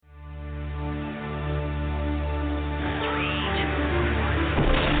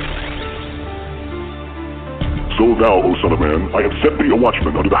So thou, O son of man, I have set thee a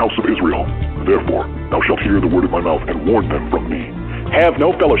watchman unto the house of Israel. Therefore thou shalt hear the word of my mouth, and warn them from me. Have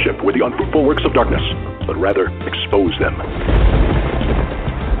no fellowship with the unfruitful works of darkness, but rather expose them.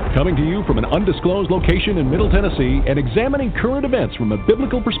 Coming to you from an undisclosed location in Middle Tennessee and examining current events from a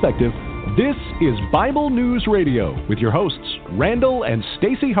biblical perspective, this is Bible News Radio with your hosts, Randall and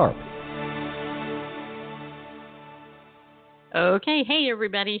Stacy Harp. Okay, hey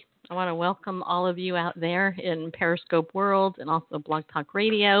everybody. I want to welcome all of you out there in Periscope World and also Blog Talk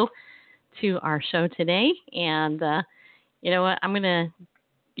Radio to our show today. And you know what?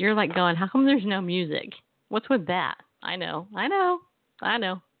 You're like going, how come there's no music? What's with that? I know. Well,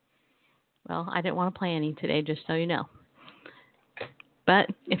 I didn't want to play any today, just so you know. But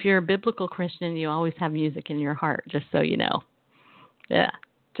if you're a biblical Christian, you always have music in your heart, just so you know. Yeah,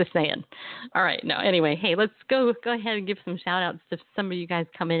 just saying. All right, no, anyway, hey, let's go ahead and give some shout-outs to some of you guys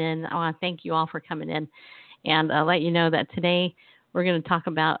coming in. I want to thank you all for coming in and let you know that today we're going to talk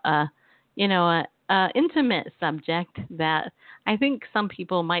about, intimate subject that I think some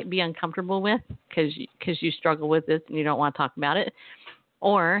people might be uncomfortable with because you struggle with this and you don't want to talk about it.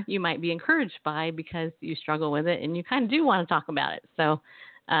 Or you might be encouraged by because you struggle with it and you kind of do want to talk about it. So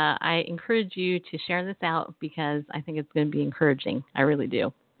I encourage you to share this out because I think it's going to be encouraging. I really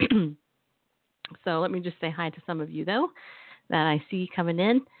do. So let me just say hi to some of you, though, that I see coming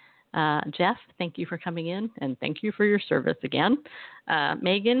in. Jeff, thank you for coming in, and thank you for your service again.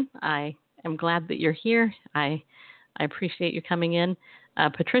 Megan, I am glad that you're here. I appreciate you coming in.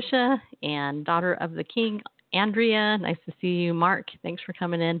 Patricia and Daughter of the King, Andrea, nice to see you. Mark, thanks for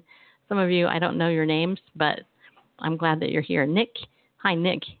coming in. Some of you, I don't know your names, but I'm glad that you're here. Nick, hi,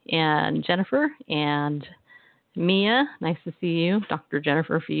 Nick, and Jennifer, and Mia, nice to see you. Dr.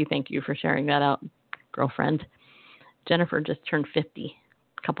 Jennifer Fee, thank you for sharing that out, girlfriend. Jennifer just turned 50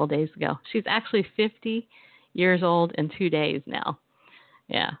 a couple of days ago. She's actually 50 years old in 2 days now.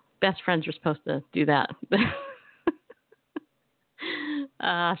 Yeah, best friends are supposed to do that.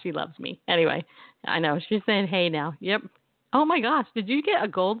 She loves me. Anyway, I know. She's saying, hey now. Yep. Oh, my gosh. Did you get a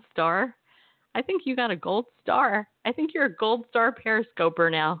gold star? I think you got a gold star. I think you're a gold star periscoper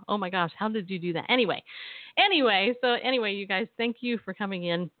now. Oh, my gosh. How did you do that? Anyway, you guys, thank you for coming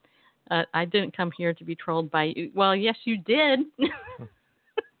in. I didn't come here to be trolled by you. Well, yes, you did.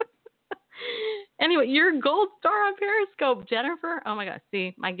 Anyway, you're a gold star on Periscope, Jennifer. Oh, my gosh.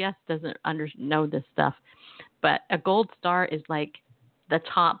 See, my guest doesn't know this stuff. But a gold star is like the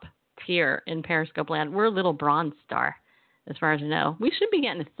top tier in Periscope land. We're a little bronze star, as far as I know. We should be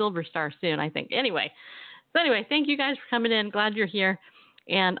getting a silver star soon, I think. Anyway, thank you guys for coming in. Glad you're here,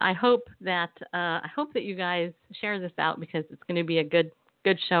 and I hope that you guys share this out because it's going to be a good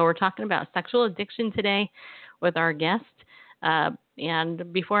show. We're talking about sexual addiction today with our guest.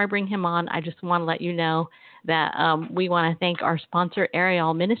 And before I bring him on, I just want to let you know that we want to thank our sponsor,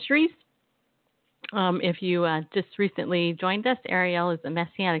 Ariel Ministries. If you just recently joined us, Ariel is a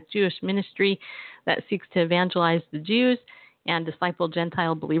Messianic Jewish ministry that seeks to evangelize the Jews and disciple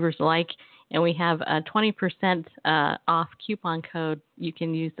Gentile believers alike. And we have a 20% off coupon code. You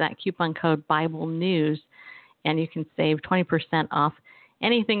can use that coupon code Bible News, and you can save 20% off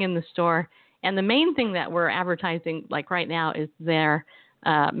anything in the store. And the main thing that we're advertising like right now is their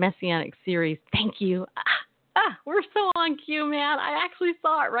Messianic series. Thank you. We're so on cue, man. I actually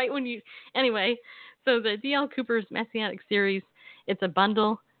saw it right when you... Anyway, so the D.L. Cooper's Messianic series, it's a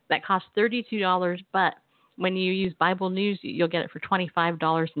bundle that costs $32, but when you use Bible News, you'll get it for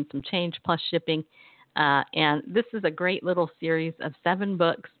 $25 and some change plus shipping. And this is a great little series of 7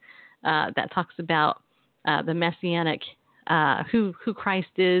 books that talks about the Messianic, who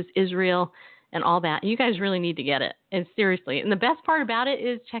Christ is, Israel, and all that. You guys really need to get it. And seriously. And the best part about it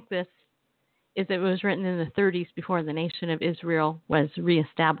is, check this, is it was written in the 30s before the nation of Israel was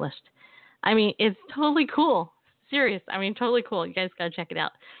reestablished. I mean, it's totally cool. Serious. I mean, totally cool. You guys got to check it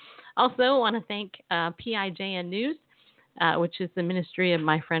out. Also, I want to thank PIJN News, which is the ministry of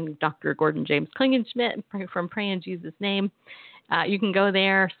my friend Dr. Gordon James Klingenschmidt from Pray in Jesus' Name. You can go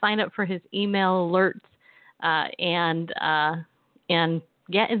there, sign up for his email alerts, and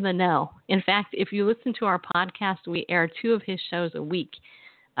get in the know. In fact, if you listen to our podcast, we air 2 of his shows a week.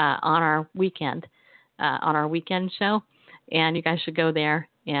 On our weekend show, and you guys should go there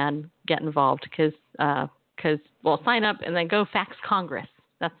and get involved because sign up and then go fax Congress.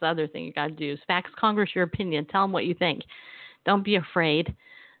 That's the other thing you got to do is fax Congress your opinion. Tell them what you think. Don't be afraid.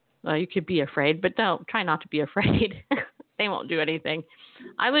 Well, you could be afraid, but try not to be afraid. They won't do anything.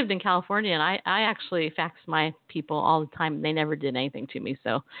 I lived in California, and I actually faxed my people all the time, and they never did anything to me.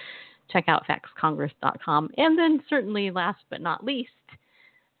 So check out faxcongress.com. And then certainly last but not least,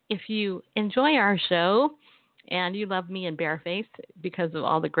 if you enjoy our show, and you love me and Bareface because of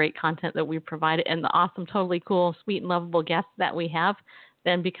all the great content that we provided and the awesome, totally cool, sweet, and lovable guests that we have,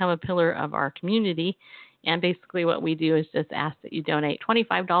 then become a pillar of our community. And basically what we do is just ask that you donate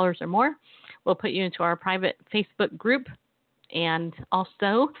 $25 or more. We'll put you into our private Facebook group. And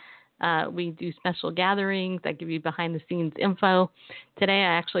also we do special gatherings that give you behind-the-scenes info. Today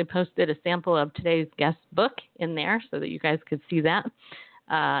I actually posted a sample of today's guest book in there so that you guys could see that.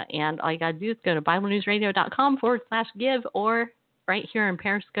 And all you got to do is go to BibleNewsRadio.com/give, or right here in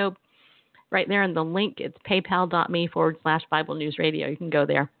Periscope, right there in the link, it's PayPal.me/BibleNewsRadio. You can go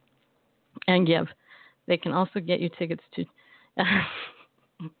there and give. They can also get you tickets to.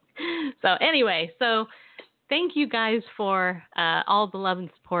 So anyway, thank you guys for all the love and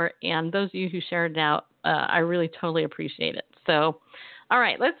support, and those of you who shared it out, I really totally appreciate it. So, all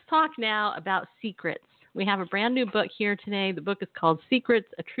right, let's talk now about secrets. We have a brand new book here today. The book is called Secrets,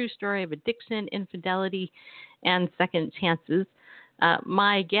 A True Story of Addiction, Infidelity, and Second Chances.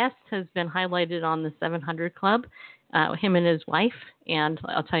 My guest has been highlighted on the 700 Club, him and his wife, and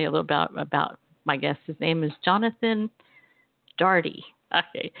I'll tell you a little about my guest. His name is Jonathan Daugherty.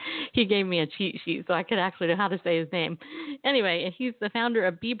 Okay, he gave me a cheat sheet so I could actually know how to say his name. Anyway, and he's the founder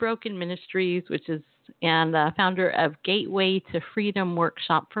of Be Broken Ministries, and founder of Gateway to Freedom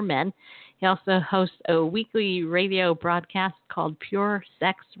Workshop for Men. He also hosts a weekly radio broadcast called Pure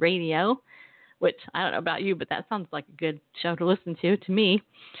Sex Radio, which I don't know about you, but that sounds like a good show to listen to me.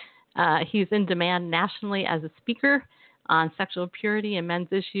 He's in demand nationally as a speaker on sexual purity and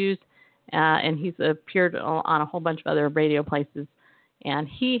men's issues, and he's appeared on a whole bunch of other radio places. And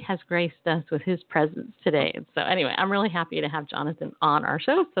he has graced us with his presence today. So anyway, I'm really happy to have Jonathan on our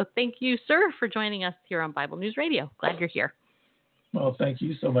show. So thank you, sir, for joining us here on Bible News Radio. Glad you're here. Well, thank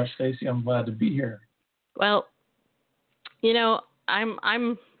you so much, Stacy. I'm glad to be here. Well,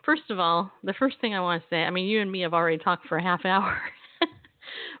 I'm first of all, the first thing I want to say, I mean, you and me have already talked for a half hour.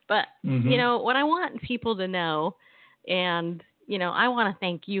 But, what I want people to know, and I want to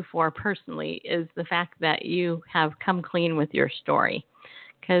thank you for personally, is the fact that you have come clean with your story.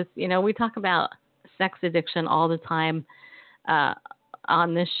 Because, we talk about sex addiction all the time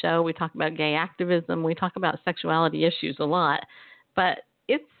on this show. We talk about gay activism. We talk about sexuality issues a lot. But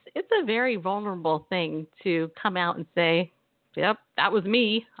it's a very vulnerable thing to come out and say, yep, that was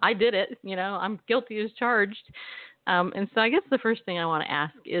me. I did it. I'm guilty as charged. And so I guess the first thing I want to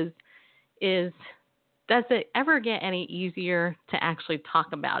ask is does it ever get any easier to actually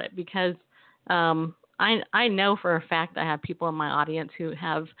talk about it? Because I know for a fact I have people in my audience who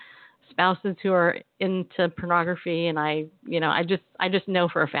have spouses who are into pornography, and I just know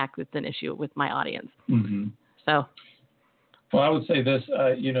for a fact it's an issue with my audience. Mm-hmm. So, well, I would say this,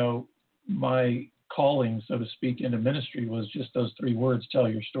 my calling, so to speak, into ministry was just those three words: tell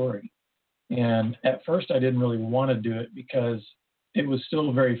your story. And at first, I didn't really want to do it because it was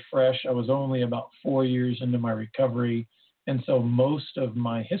still very fresh. I was only about 4 years into my recovery. And so most of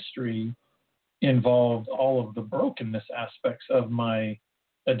my history involved all of the brokenness aspects of my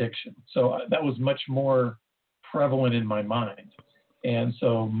addiction. So that was much more prevalent in my mind. And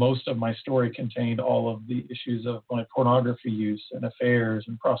so most of my story contained all of the issues of my pornography use and affairs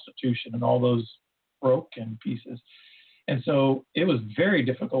and prostitution and all those broken pieces. And so it was very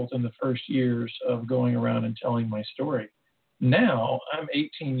difficult in the first years of going around and telling my story. Now I'm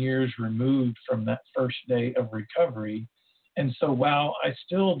 18 years removed from that first day of recovery. And so while I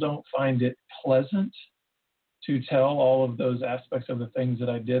still don't find it pleasant to tell all of those aspects of the things that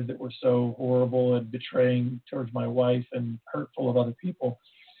I did that were so horrible and betraying towards my wife and hurtful of other people,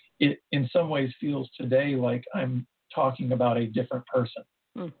 it in some ways feels today like I'm talking about a different person.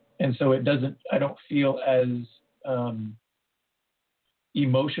 Mm. And so I don't feel as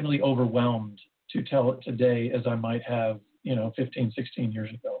emotionally overwhelmed to tell it today as I might have, 15, 16 years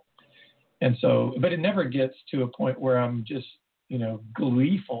ago. And so, but it never gets to a point where I'm just,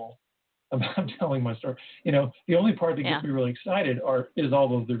 gleeful about telling my story. The only part that gets me really excited is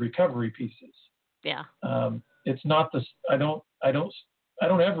all of the recovery pieces. Yeah. It's not this. I don't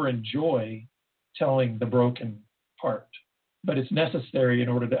ever enjoy telling the broken part, but it's necessary in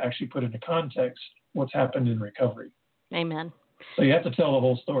order to actually put into context what's happened in recovery. Amen. So you have to tell the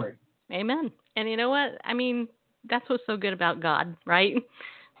whole story. Amen. And you know what? I mean, that's what's so good about God, right?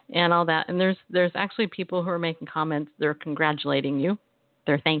 And all that. And there's actually people who are making comments. They're congratulating you.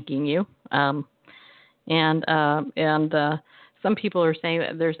 They're thanking you. And some people are saying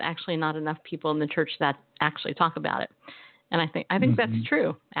that there's actually not enough people in the church that actually talk about it. And I think mm-hmm. that's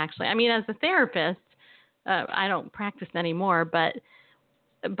true, actually. I mean, as a therapist, I don't practice anymore, but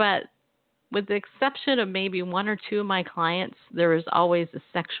with the exception of maybe one or two of my clients, there was always a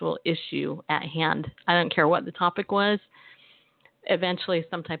sexual issue at hand. I don't care what the topic was. Eventually,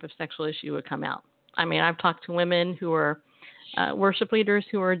 some type of sexual issue would come out. I mean, I've talked to women who are worship leaders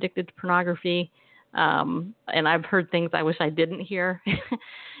who are addicted to pornography, and I've heard things I wish I didn't hear,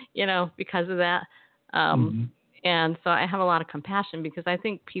 because of that. And so I have a lot of compassion because I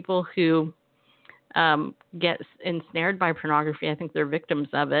think people who get ensnared by pornography, I think they're victims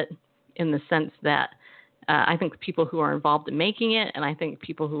of it in the sense that I think the people who are involved in making it and I think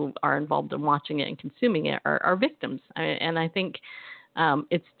people who are involved in watching it and consuming it are victims. And I think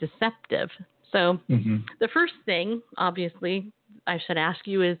it's deceptive. So the first thing, obviously, I should ask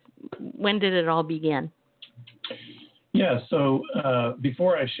you is, when did it all begin? Yeah, so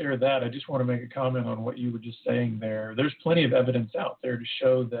before I share that, I just want to make a comment on what you were just saying there. There's plenty of evidence out there to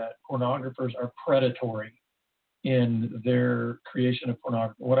show that pornographers are predatory in their creation of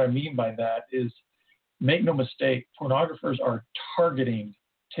pornography. What I mean by that is, make no mistake, pornographers are targeting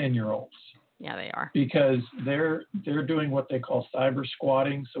 10-year-olds. Yeah, they are. Because they're doing what they call cyber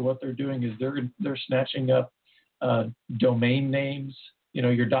squatting. So what they're doing is they're snatching up domain names,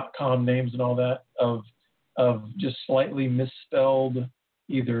 your .com names and all that of just slightly misspelled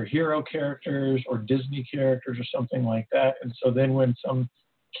either hero characters or Disney characters or something like that. And so then when some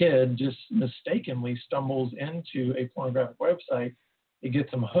kid just mistakenly stumbles into a pornographic website, it gets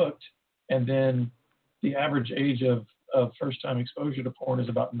them hooked. And then the average age of first-time exposure to porn is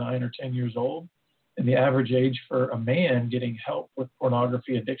about 9 or 10 years old. And the average age for a man getting help with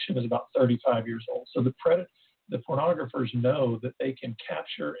pornography addiction is about 35 years old. So the pornographers know that they can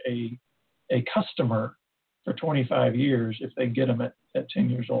capture a customer for 25 years if they get them at 10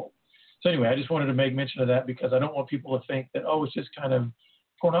 years old. So anyway, I just wanted to make mention of that because I don't want people to think that, it's just kind of,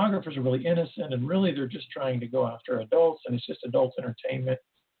 pornographers are really innocent and really they're just trying to go after adults and it's just adult entertainment.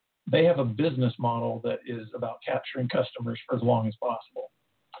 They have a business model that is about capturing customers for as long as possible.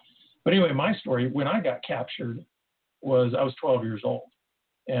 But anyway, my story, when I got captured, was I was 12 years old.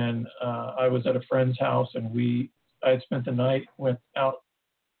 And I was at a friend's house and I had spent the night, went out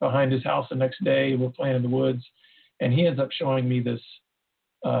behind his house the next day. We're playing in the woods. And he ends up showing me this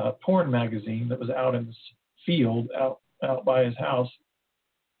porn magazine that was out in this field out by his house.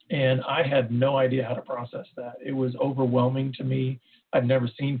 And I had no idea how to process that. It was overwhelming to me. I'd never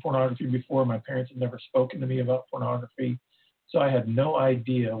seen pornography before. My parents had never spoken to me about pornography. So I had no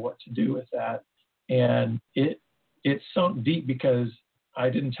idea what to do with that. And it sunk deep because I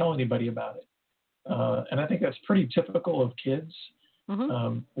didn't tell anybody about it. And I think that's pretty typical of kids.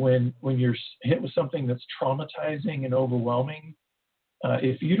 When you're hit with something that's traumatizing and overwhelming,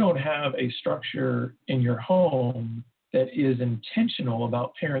 if you don't have a structure in your home that is intentional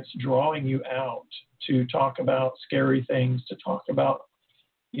about parents drawing you out to talk about scary things, to talk about,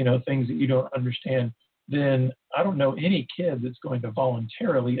 things that you don't understand, then I don't know any kid that's going to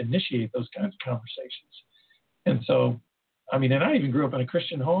voluntarily initiate those kinds of conversations. And so, and I even grew up in a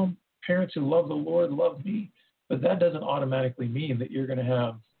Christian home. Parents who love the Lord love me, but that doesn't automatically mean that you're going to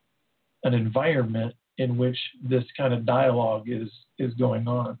have an environment in which this kind of dialogue is going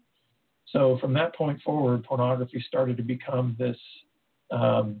on. So from that point forward, pornography started to become this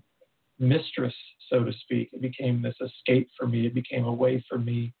mistress, so to speak. It became this escape for me. It became a way for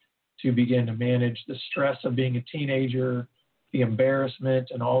me to begin to manage the stress of being a teenager, the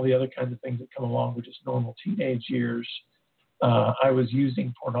embarrassment, and all the other kinds of things that come along with just normal teenage years. I was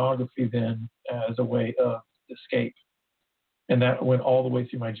using pornography then as a way of escape. And that went all the way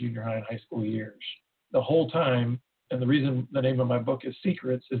through my junior high and high school years. The whole time, and the reason the name of my book is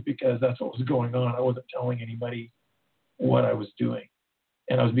Secrets is because that's what was going on. I wasn't telling anybody what I was doing.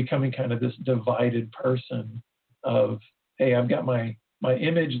 And I was becoming kind of this divided person of, hey, I've got my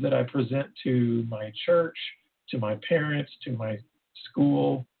image that I present to my church, to my parents, to my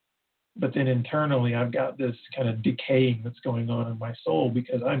school. But then internally, I've got this kind of decaying that's going on in my soul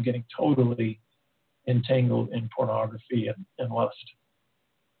because I'm getting totally entangled in pornography and lust.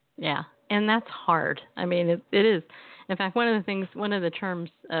 Yeah, and that's hard. It is. In fact, one of the terms,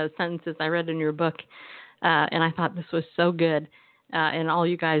 sentences I read in your book, and I thought this was so good, and all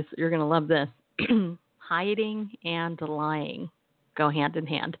you guys, you're going to love this. Hiding and lying go hand in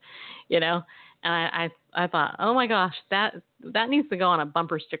hand, And I thought, oh my gosh, that needs to go on a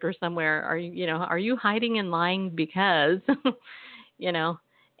bumper sticker somewhere. Are you hiding and lying because,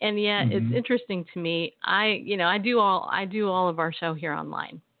 And yet it's interesting to me. I do all of our show here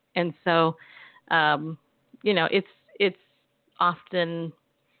online, and so it's often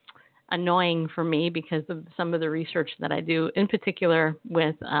annoying for me because of some of the research that I do, in particular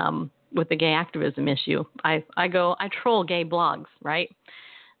with the gay activism issue. I troll gay blogs, right?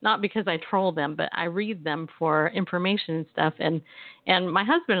 not because I troll them, but I read them for information and stuff. And my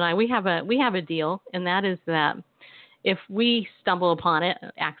husband and I, we have a deal, and that is that if we stumble upon it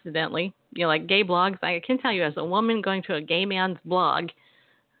accidentally, like gay blogs, I can tell you as a woman going to a gay man's blog,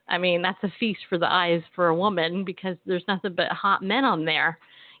 I mean, that's a feast for the eyes for a woman because there's nothing but hot men on there,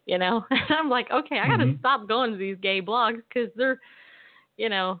 And I'm like, okay, I got to stop going to these gay blogs because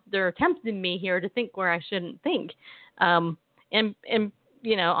they're tempting me here to think where I shouldn't think. And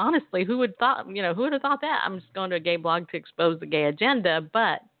honestly, who would have thought that? I'm just going to a gay blog to expose the gay agenda,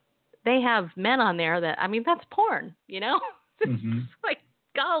 but they have men on there that, I mean, that's porn, It's like,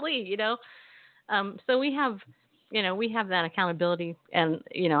 golly, so we have that accountability, and,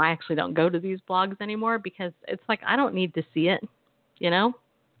 I actually don't go to these blogs anymore because it's like, I don't need to see it,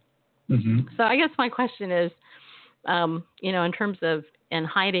 So I guess my question is, in terms of in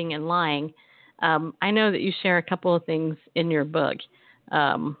hiding and lying, I know that you share a couple of things in your book,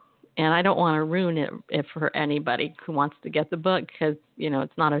 and I don't want to ruin it for anybody who wants to get the book because,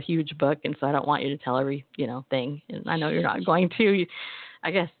 it's not a huge book, and so I don't want you to tell every, thing, and I know you're not going to. I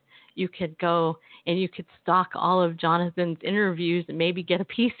guess you could go and you could stalk all of Jonathan's interviews and maybe get a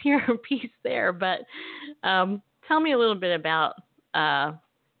piece here, a piece there, but tell me a little bit about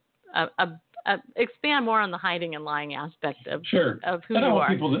expand more on the hiding and lying aspect of who you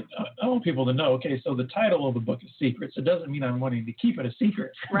are. I want people to know, okay, so the title of the book is Secrets. It doesn't mean I'm wanting to keep it a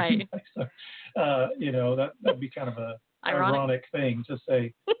secret. Right. So, that'd be kind of a ironic thing to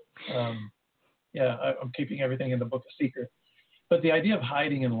say, I'm keeping everything in the book a secret. But the idea of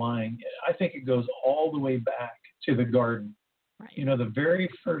hiding and lying, I think it goes all the way back to the garden. Right. The very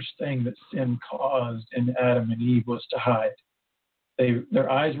first thing that sin caused in Adam and Eve was to hide. Their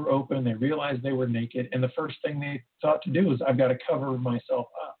eyes were open. They realized they were naked. And the first thing they thought to do was, I've got to cover myself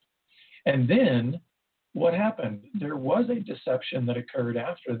up. And then what happened? There was a deception that occurred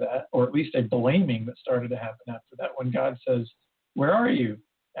after that, or at least a blaming that started to happen after that, when God says, where are you?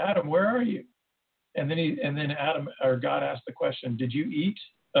 Adam, where are you? And then God asked the question, did you eat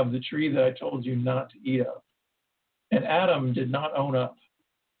of the tree that I told you not to eat of? And Adam did not own up.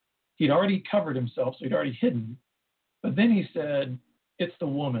 He'd already covered himself, so he'd already hidden. But then he said, it's the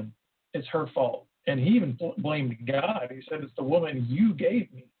woman. It's her fault. And he even blamed God. He said, it's the woman you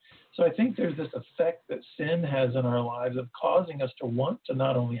gave me. So I think there's this effect that sin has in our lives of causing us to want to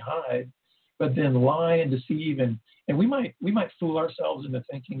not only hide, but then lie and deceive. And we might fool ourselves into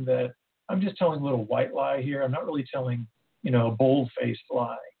thinking that I'm just telling a little white lie here. I'm not really telling, a bold-faced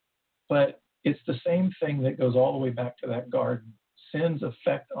lie. But it's the same thing that goes all the way back to that garden. Sin's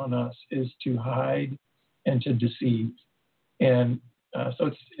effect on us is to hide and to deceive. And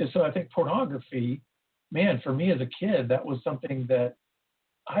so I think pornography, man, for me as a kid, that was something that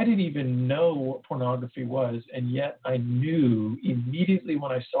I didn't even know what pornography was. And yet I knew immediately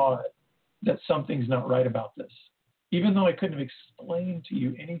when I saw it that something's not right about this. Even though I couldn't have explained to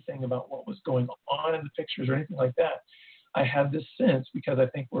you anything about what was going on in the pictures or anything like that, I had this sense, because I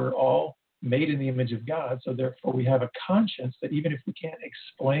think we're all made in the image of God. So therefore we have a conscience that even if we can't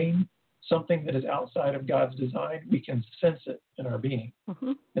explain something that is outside of God's design, we can sense it in our being.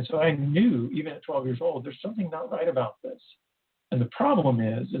 Mm-hmm. And so I knew, even at 12 years old, there's something not right about this. And the problem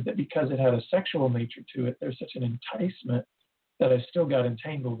is that because it had a sexual nature to it, there's such an enticement that I still got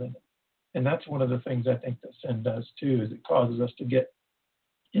entangled in it. And that's one of the things I think that sin does too, is it causes us to get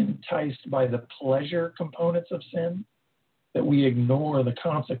enticed by the pleasure components of sin, that we ignore the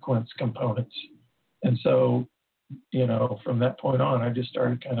consequence components. And so, from that point on, I just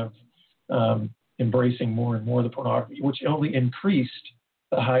started kind of embracing more and more the pornography, which only increased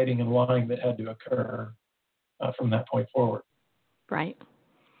the hiding and lying that had to occur from that point forward. Right.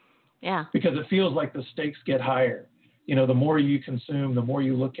 Yeah. Because it feels like the stakes get higher. The more you consume, the more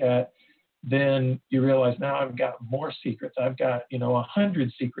you look at, then you realize now I've got more secrets. I've got,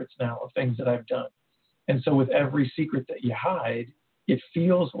 100 secrets now of things that I've done. And so with every secret that you hide, it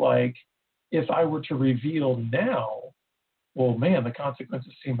feels like if I were to reveal now, well, man, the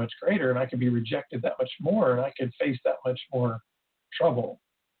consequences seem much greater, and I could be rejected that much more, and I could face that much more trouble.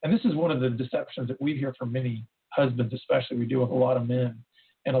 And this is one of the deceptions that we hear from many husbands, especially. We deal with a lot of men,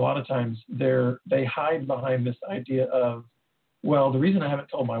 and a lot of times they hide behind this idea of, well, the reason I haven't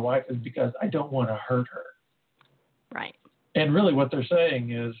told my wife is because I don't want to hurt her. Right. And really what they're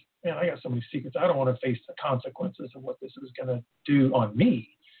saying is, man, I got so many secrets. I don't want to face the consequences of what this is going to do on me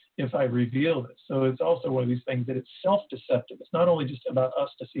if I reveal this. So it's also one of these things that it's self-deceptive. It's not only just about us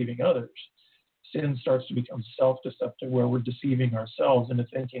deceiving others. Sin starts to become self-deceptive, where we're deceiving ourselves into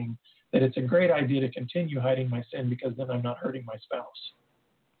thinking that it's a great idea to continue hiding my sin because then I'm not hurting my spouse.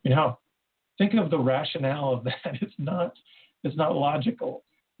 Think of the rationale of that. It's not logical.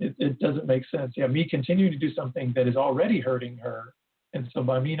 It doesn't make sense. Yeah, me continuing to do something that is already hurting her, and so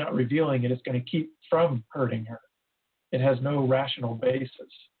by me not revealing it, it's going to keep from hurting her. It has no rational basis.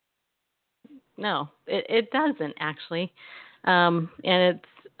 No, it doesn't actually, and it's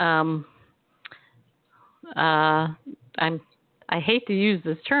I hate to use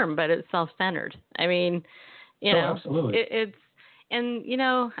this term, but it's self-centered. I mean, absolutely. It's and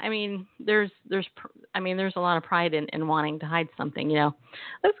I mean, there's a lot of pride in wanting to hide something.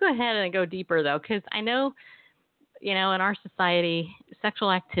 Let's go ahead and go deeper though, because I know, in our society,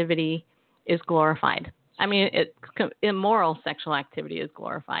 sexual activity is glorified. I mean, immoral sexual activity is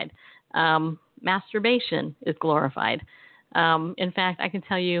glorified. Masturbation is glorified. In fact, I can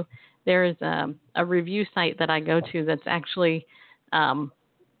tell you there is a review site that I go to that's actually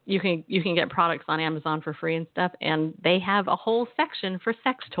you can get products on Amazon for free and stuff, and they have a whole section for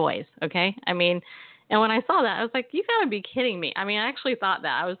sex toys. Okay, I mean, and when I saw that, I was like, you got to be kidding me. I mean, I actually thought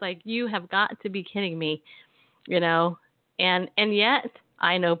that. I was like, you have got to be kidding me, and yet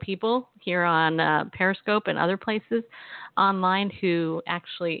I know people here on Periscope and other places online who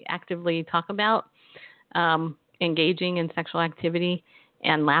actually actively talk about engaging in sexual activity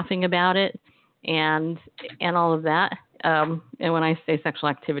and laughing about it and all of that. And when I say sexual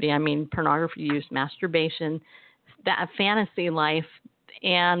activity, I mean pornography use, masturbation, that fantasy life,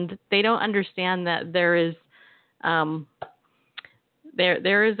 and they don't understand that there is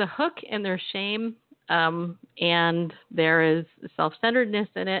there is a hook in their shame, and there is self-centeredness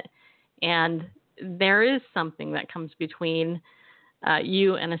in it, and there is something that comes between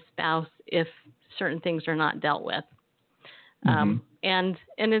you and a spouse if certain things are not dealt with. And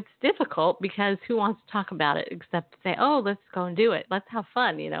it's difficult because who wants to talk about it except to say, oh, let's go and do it. Let's have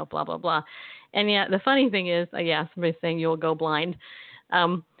fun, blah, blah, blah. And yet the funny thing is, somebody's saying you'll go blind.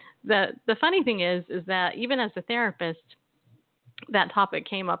 The funny thing is that even as a therapist, that topic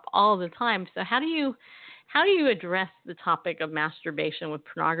came up all the time. So how do you address the topic of masturbation with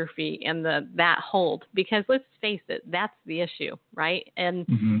pornography and that hold? Because let's face it, that's the issue, right? And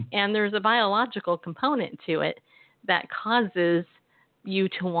there's a biological component to it that causes you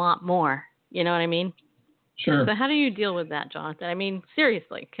to want more. You know what I mean? Sure. So how do you deal with that, Jonathan? I mean,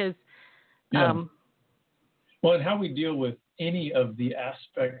 seriously, because well, and how we deal with any of the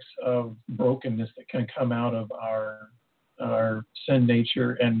aspects of brokenness that can come out of our sin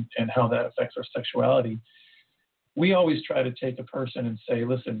nature and how that affects our sexuality. We always try to take a person and say,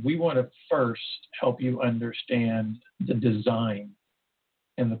 listen, we want to first help you understand the design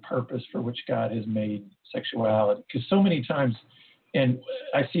and the purpose for which God has made sexuality. Because so many times, and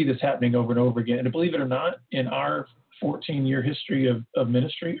I see this happening over and over again, and believe it or not, in our 14-year history of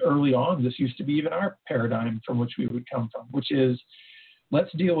ministry, early on, this used to be even our paradigm from which we would come from, which is,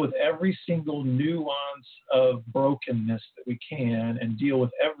 let's deal with every single nuance of brokenness that we can and deal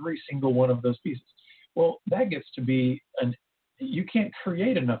with every single one of those pieces. Well, that gets to be you can't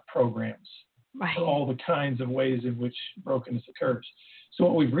create enough programs for all the kinds of ways in which brokenness occurs. So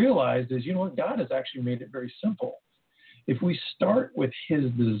what we've realized is, God has actually made it very simple. If we start with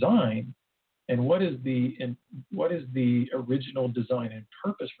his design and what is the original design and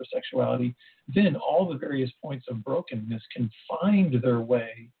purpose for sexuality, then all the various points of brokenness can find their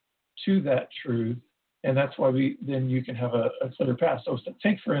way to that truth. And that's why then you can have a clear path. So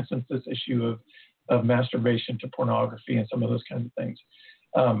take, for instance, this issue of masturbation to pornography and some of those kinds of things.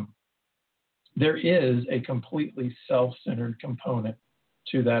 There is a completely self-centered component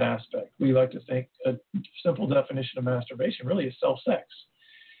to that aspect. We like to think a simple definition of masturbation really is self-sex.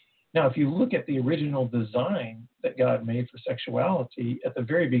 Now, if you look at the original design that God made for sexuality, at the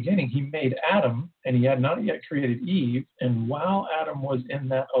very beginning, he made Adam, and he had not yet created Eve. And while Adam was in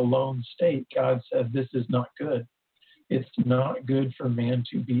that alone state, God said, this is not good. It's not good for man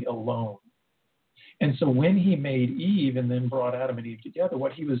to be alone. And so when he made Eve and then brought Adam and Eve together,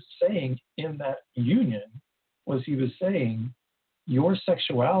 what he was saying in that union was he was saying, your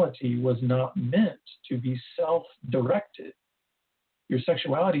sexuality was not meant to be self-directed. Your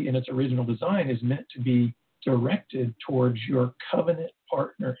sexuality in its original design is meant to be directed towards your covenant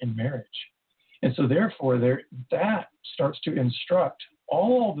partner in marriage. And so therefore, that starts to instruct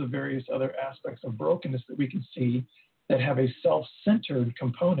all the various other aspects of brokenness that we can see that have a self-centered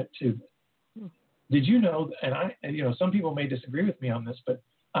component to them. Did you know, and some people may disagree with me on this, but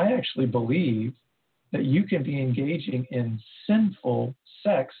I actually believe that you can be engaging in sinful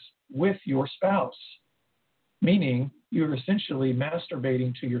sex with your spouse, meaning you're essentially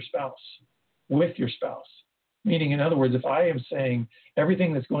masturbating to your spouse, with your spouse. Meaning, in other words, if I am saying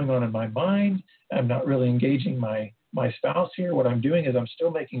everything that's going on in my mind, I'm not really engaging my spouse here, what I'm doing is I'm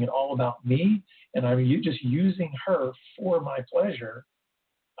still making it all about me, and I'm just using her for my pleasure,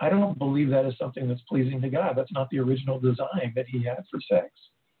 I don't believe that is something that's pleasing to God. That's not the original design that he had for sex.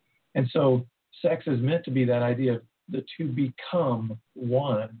 And so sex is meant to be that idea of the two become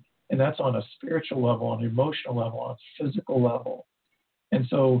one. And that's on a spiritual level, on an emotional level, on a physical level. And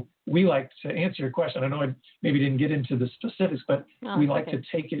so we like to answer your question. I know I maybe didn't get into the specifics, but we like to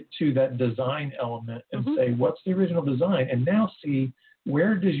take it to that design element and say, what's the original design? And now see,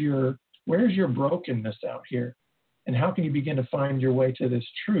 where's your brokenness out here? And how can you begin to find your way to this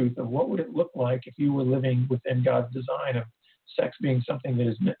truth of what would it look like if you were living within God's design of sex being something that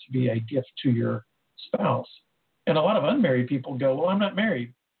is meant to be a gift to your spouse? And a lot of unmarried people go, well, I'm not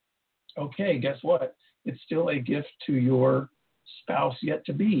married. Okay, guess what? It's still a gift to your spouse yet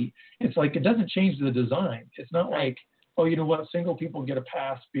to be. It's like, it doesn't change the design. It's not like, oh, you know what, single people get a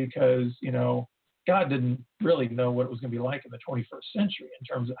pass because, you know, God didn't really know what it was going to be like in the 21st century in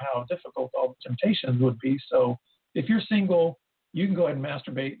terms of how difficult all the temptations would be. So if you're single, you can go ahead and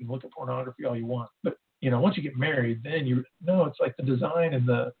masturbate and look at pornography all you want. But, you know, once you get married, then it's like the design and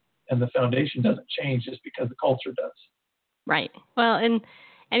the foundation doesn't change just because the culture does. Right. Well, and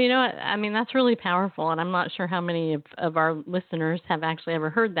you know what? I mean, that's really powerful, and I'm not sure how many of our listeners have actually ever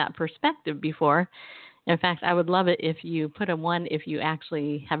heard that perspective before. In fact, I would love it if you put a 1 if you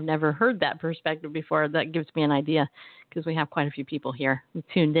actually have never heard that perspective before. That gives me an idea, because we have quite a few people here who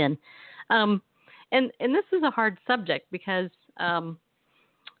tuned in. And this is a hard subject because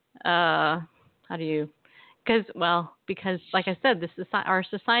because like I said, our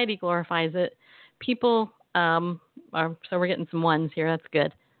society glorifies it. People so we're getting some 1s here. That's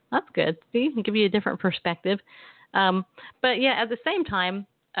good. That's good. See, it can give you a different perspective. But yeah, at the same time,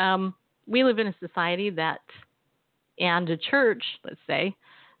 we live in a society and a church, let's say,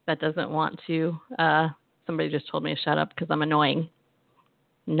 that doesn't want to, somebody just told me to shut up because I'm annoying.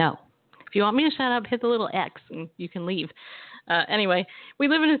 No. If you want me to shut up, hit the little X and you can leave. Anyway, we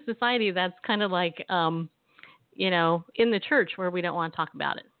live in a society that's kind of like, in the church where we don't want to talk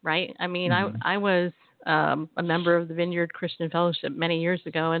about it, right? I mean, I was a member of the Vineyard Christian Fellowship many years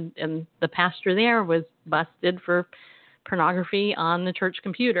ago, and the pastor there was busted for pornography on the church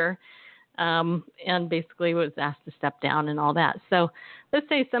computer, and basically was asked to step down and all that. So let's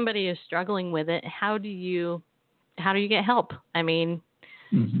say somebody is struggling with it. How do you get help? I mean,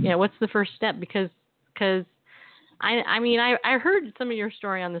 what's the first step? Because I heard some of your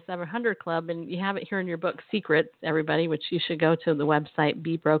story on the 700 Club, and you have it here in your book, Secrets, everybody, which you should go to the website,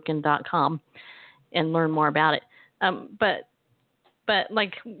 bebroken.com, and learn more about it. But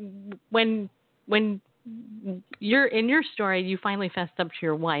like when you're in your story, you finally fessed up to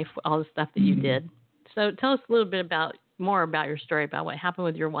your wife, all the stuff that you did. So tell us a little bit more about your story, about what happened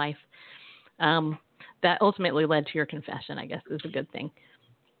with your wife, that ultimately led to your confession, I guess, is a good thing.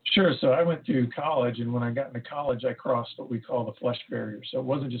 Sure. So I went through college, and when I got into college, I crossed what we call the flesh barrier. So it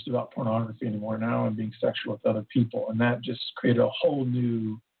wasn't just about pornography anymore. Now I'm being sexual with other people, and that just created a whole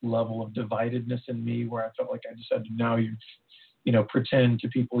new level of dividedness in me, where I felt like I just had to now, pretend to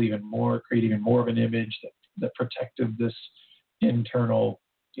people even more, create even more of an image that protected this internal,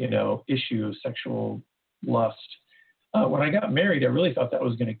 issue of sexual lust. When I got married, I really thought that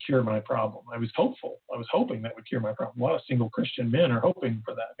was going to cure my problem. I was hopeful. I was hoping that would cure my problem. A lot of single Christian men are hoping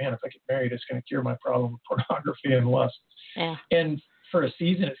for that. Man, if I get married, it's going to cure my problem with pornography and lust. Yeah. And for a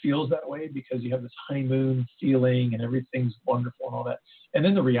season, it feels that way because you have this honeymoon feeling and everything's wonderful and all that. And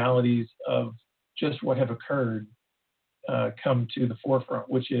then the realities of just what have occurred come to the forefront,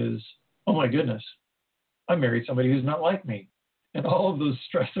 which is, oh my goodness, I married somebody who's not like me. And all of those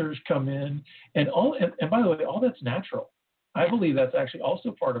stressors come in, and by the way, all that's natural. I believe that's actually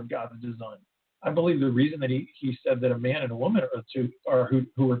also part of God's design. I believe the reason that he said that a man and a woman who are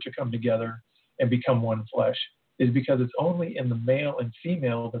to come together and become one flesh is because it's only in the male and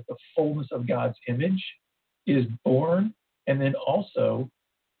female that the fullness of God's image is born. And then also,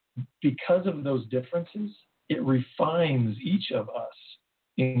 because of those differences, it refines each of us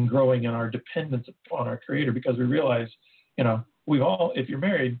in growing in our dependence upon our Creator, because we realize, we've all, if you're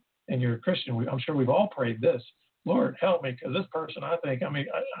married and you're a Christian, I'm sure we've all prayed this: Lord, help me, because this person, I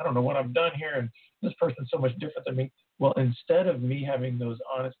don't know what I've done here, and this person's so much different than me. Well, instead of me having those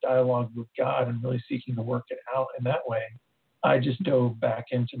honest dialogues with God and really seeking to work it out in that way, I just dove back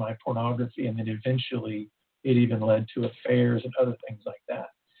into my pornography, and then eventually it even led to affairs and other things like that.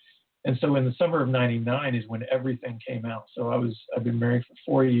 And so in the summer of '99 is when everything came out. So I've been married for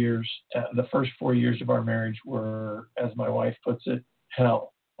 4 years. The first 4 years of our marriage were, as my wife puts it,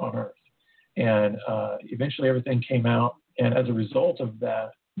 hell on earth. And eventually everything came out. And as a result of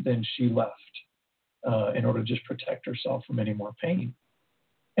that, then she left in order to just protect herself from any more pain.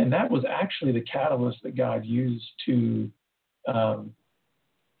 And that was actually the catalyst that God used to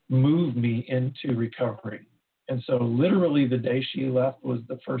move me into recovery. And so literally the day she left was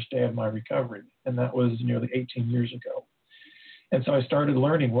the first day of my recovery. And that was nearly 18 years ago. And so I started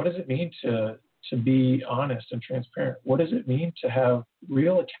learning, what does it mean to be honest and transparent? What does it mean to have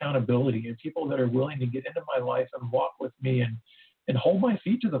real accountability and people that are willing to get into my life and walk with me and hold my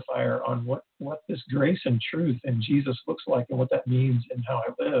feet to the fire on what this grace and truth and Jesus looks like and what that means and how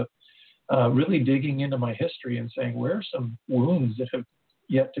I live. Really digging into my history and saying, where are some wounds that have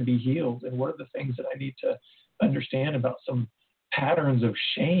yet to be healed? And what are the things that I need to understand about some patterns of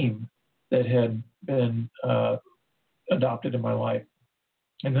shame that had been adopted in my life?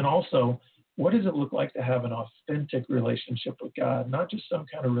 And then also, what does it look like to have an authentic relationship with God? Not just some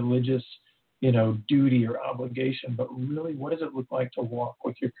kind of religious, duty or obligation, but really, what does it look like to walk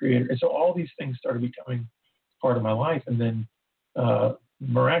with your Creator? And so all these things started becoming part of my life. And then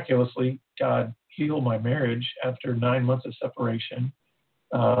miraculously, God healed my marriage after 9 months of separation.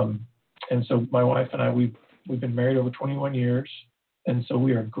 And so my wife and I, we've been married over 21 years. And so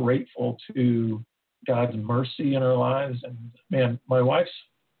we are grateful to God's mercy in our lives. And man, my wife's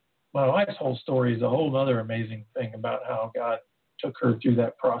whole story is a whole other amazing thing about how God took her through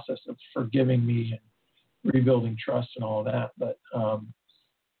that process of forgiving me and rebuilding trust and all of that. But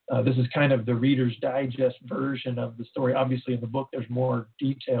this is kind of the Reader's Digest version of the story. Obviously, in the book, there's more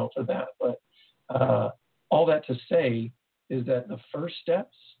detail to that. But all that to say is that the first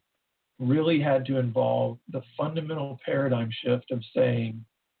steps really had to involve the fundamental paradigm shift of saying,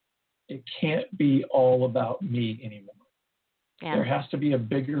 it can't be all about me anymore. Yeah. There has to be a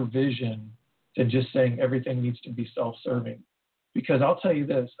bigger vision than just saying everything needs to be self-serving. Because I'll tell you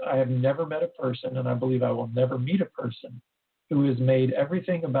this, I have never met a person, and I believe I will never meet a person who has made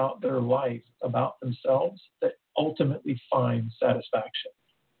everything about their life about themselves that ultimately finds satisfaction.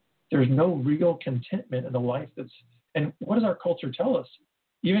 There's no real contentment in a life and what does our culture tell us?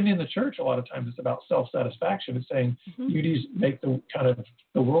 Even in the church, a lot of times it's about self-satisfaction. It's saying, you just make the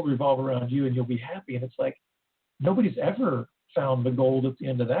world revolve around you and you'll be happy. And it's like, nobody's ever found the gold at the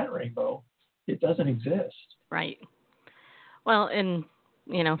end of that rainbow. It doesn't exist. Right. Well, and,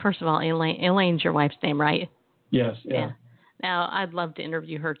 first of all, Elaine's your wife's name, right? Yes. Yeah. Now, I'd love to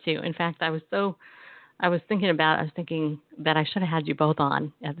interview her too. In fact, I was thinking that I should have had you both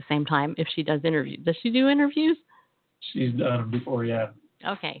on at the same time if she does interviews. Does she do interviews? She's done them before, yeah.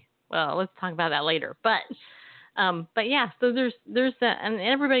 Okay. Well, let's talk about that later. But yeah, so there's that. And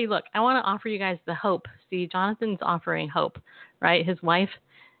everybody, look, I want to offer you guys the hope. See, Jonathan's offering hope, right? His wife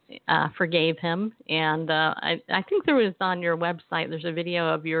forgave him. And I think there was on your website, there's a video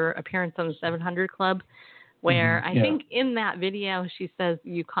of your appearance on the 700 Club where I think in that video she says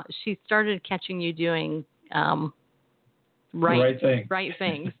she started catching you doing right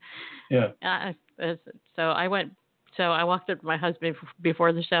things. Yeah. So I walked up to my husband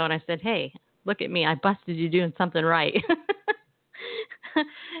before the show and I said, "Hey, look at me! I busted you doing something right."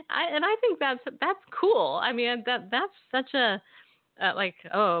 I think that's cool. I mean, that's such a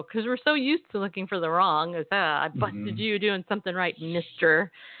because we're so used to looking for the wrong. I busted you doing something right,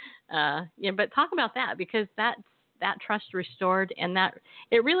 Mister. But talk about that, because that trust restored, and that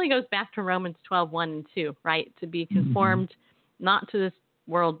it really goes back to Romans 12:1 and 2, right? To be conformed not to this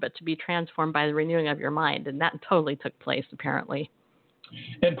world, but to be transformed by the renewing of your mind. And that totally took place, apparently.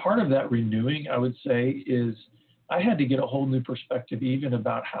 And part of that renewing, I would say, is I had to get a whole new perspective even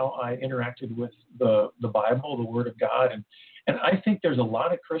about how I interacted with the Bible, the Word of God. And I think there's a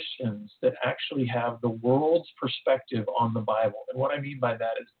lot of Christians that actually have the world's perspective on the Bible. And what I mean by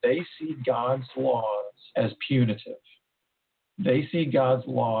that is they see God's laws as punitive. They see God's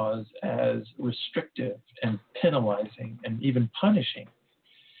laws as restrictive and penalizing and even punishing.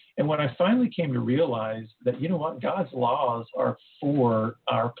 And when I finally came to realize that, God's laws are for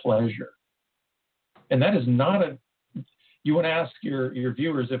our pleasure. And that is not you want to ask your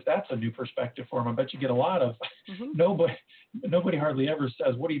viewers if that's a new perspective for them. I bet you get a lot of, nobody hardly ever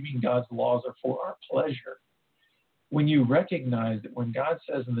says, what do you mean God's laws are for our pleasure? When you recognize that when God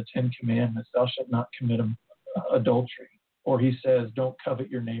says in the 10 Commandments, thou shalt not commit adultery, or he says, don't covet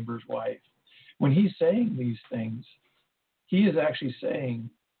your neighbor's wife. When he's saying these things, he is actually saying,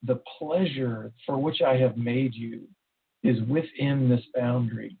 the pleasure for which I have made you is within this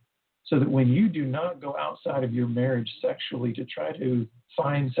boundary, so that when you do not go outside of your marriage sexually to try to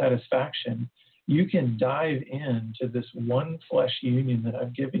find satisfaction, you can dive into this one flesh union that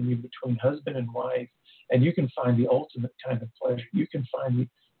I've given you between husband and wife, and you can find the ultimate kind of pleasure. You can find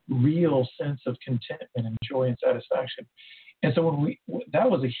the real sense of contentment and joy and satisfaction. And so that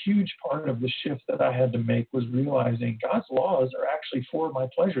was a huge part of the shift that I had to make, was realizing God's laws are actually for my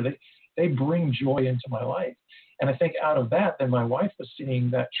pleasure. They bring joy into my life. And I think out of that, then my wife was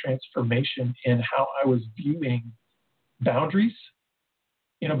seeing that transformation in how I was viewing boundaries.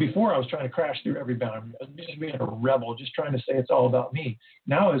 Before I was trying to crash through every boundary. I was just being a rebel, just trying to say it's all about me.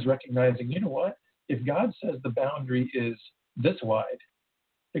 Now I was recognizing, you know what? If God says the boundary is this wide,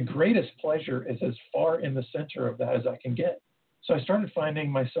 the greatest pleasure is as far in the center of that as I can get. So I started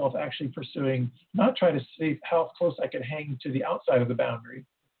finding myself actually pursuing, not trying to see how close I could hang to the outside of the boundary,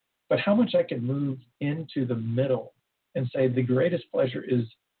 but how much I could move into the middle and say the greatest pleasure is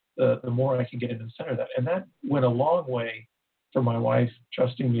the more I can get into the center of that. And that went a long way for my wife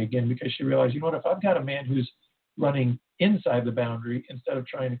trusting me again, because she realized, you know what, if I've got a man who's running inside the boundary instead of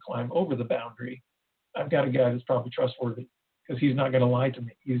trying to climb over the boundary, I've got a guy that's probably trustworthy, because he's not going to lie to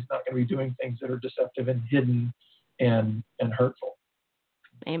me. He's not going to be doing things that are deceptive and hidden and hurtful.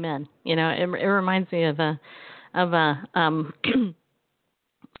 Amen. It reminds me of a of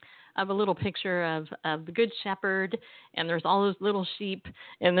a little picture of the Good Shepherd, and there's all those little sheep,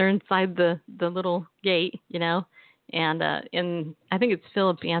 and they're inside the little gate, And in, I think it's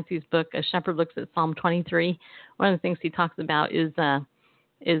Philip Yancey's book, A Shepherd Looks at Psalm 23. One of the things he talks about is the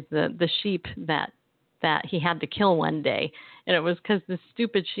sheep that he had to kill one day. And it was because the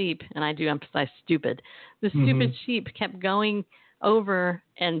stupid sheep, and I do emphasize stupid, the stupid sheep kept going over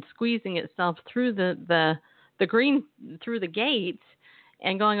and squeezing itself through the green, through the gate,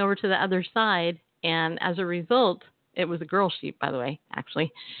 and going over to the other side. And as a result, it was a girl sheep, by the way,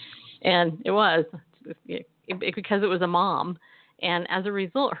 actually. And it was, because it was a mom. And as a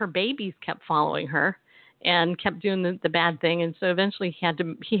result, her babies kept following her and kept doing the bad thing. And so eventually he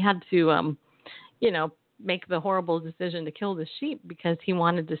had to make the horrible decision to kill the sheep, because he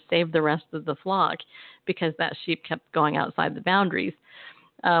wanted to save the rest of the flock, because that sheep kept going outside the boundaries.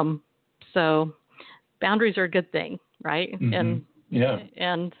 So boundaries are a good thing, right? And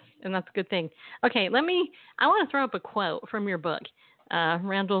that's a good thing. Okay, I want to throw up a quote from your book.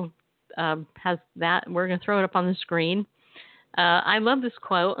 Randall has that. We're going to throw it up on the screen. I love this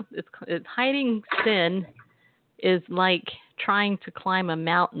quote. It's hiding sin is like trying to climb a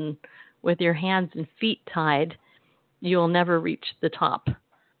mountain with your hands and feet tied. You'll never reach the top.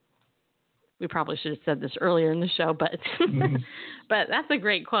 We probably should have said this earlier in the show, but but that's a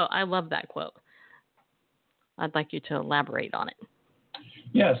great quote. I love that quote. I'd like you to elaborate on it.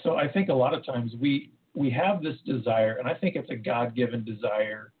 Yeah, so I think a lot of times we have this desire, and I think it's a God-given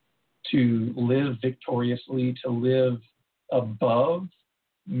desire to live victoriously, to live above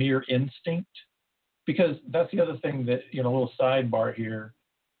mere instinct, because that's the other thing that, a little sidebar here,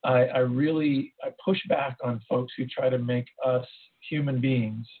 I push back on folks who try to make us human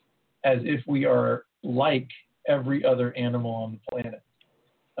beings as if we are like every other animal on the planet.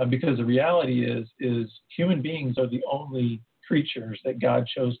 Because the reality is human beings are the only creatures that God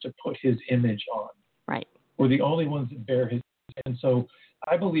chose to put his image on. Right. We're the only ones that bear his image. And so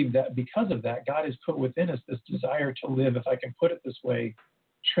I believe that because of that, God has put within us this desire to live, if I can put it this way,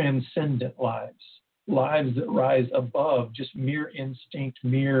 transcendent lives that rise above just mere instinct,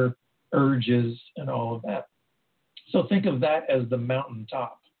 mere urges, and all of that. So think of that as the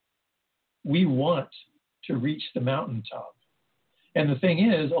mountaintop. We want to reach the mountaintop. And the thing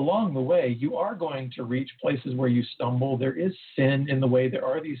is, along the way, you are going to reach places where you stumble. There is sin in the way. There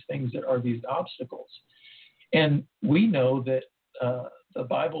are these things that are these obstacles. And we know that the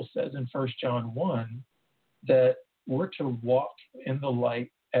Bible says in 1 John 1 that we're to walk in the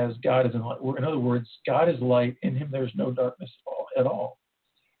light as God is in light. In other words, God is light. In him there's no darkness at all.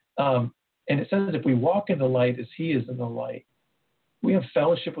 And it says if we walk in the light as he is in the light, we have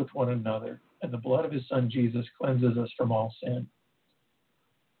fellowship with one another, and the blood of his son Jesus cleanses us from all sin.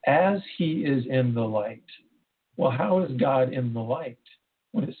 As he is in the light. Well, how is God in the light?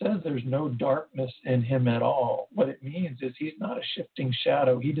 When it says there's no darkness in him at all, what it means is he's not a shifting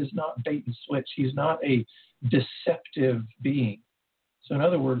shadow. He does not bait and switch. He's not a deceptive being. So in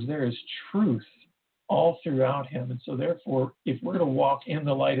other words, there is truth all throughout him. And so therefore, if we're to walk in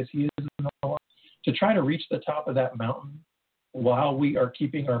the light as he is in the light, to try to reach the top of that mountain while we are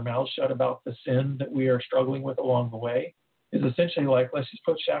keeping our mouths shut about the sin that we are struggling with along the way, is essentially like, let's just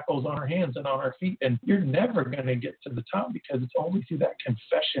put shackles on our hands and on our feet. And you're never going to get to the top, because it's only through that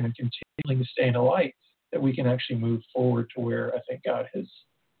confession and continuing to stay in the light that we can actually move forward to where I think God has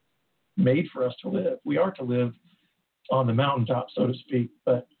made for us to live. We are to live on the mountaintop, so to speak,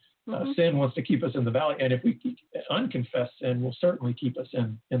 but sin wants to keep us in the valley. And if we keep unconfessed sin, will certainly keep us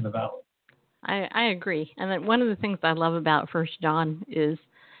in the valley. I agree. And then one of the things I love about 1 John is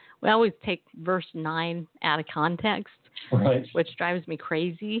we always take verse 9 out of context. Right. Which drives me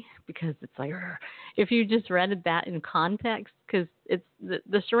crazy, because it's like, if you just read that in context, because it's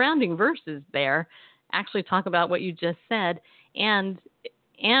the surrounding verses there actually talk about what you just said, and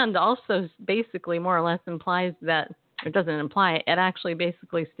also basically more or less implies that, it doesn't imply it, it actually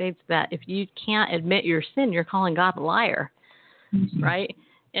basically states that if you can't admit your sin, you're calling God a liar, right?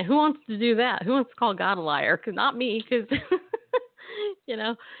 And who wants to do that? Who wants to call God a liar? Cause not me, because, you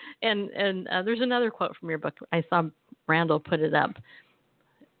know, and there's another quote from your book. I saw Randall put it up,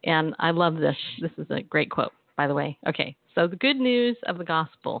 and I love this. This is a great quote, by the way. Okay, so the good news of the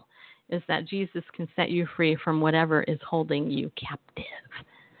gospel is that Jesus can set you free from whatever is holding you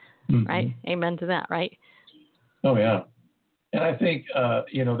captive, right? Amen to that, right? Oh, yeah. And I think,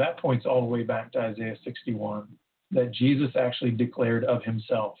 that points all the way back to Isaiah 61, that Jesus actually declared of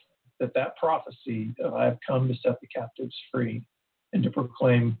himself that prophecy of I have come to set the captives free and to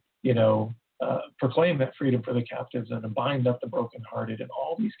proclaim that freedom for the captives and to bind up the brokenhearted and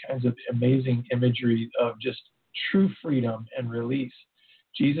all these kinds of amazing imagery of just true freedom and release.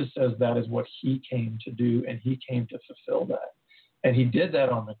 Jesus says that is what he came to do, and he came to fulfill that. And he did that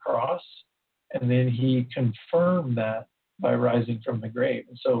on the cross, and then he confirmed that by rising from the grave.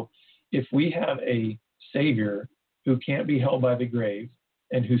 And so if we have a Savior who can't be held by the grave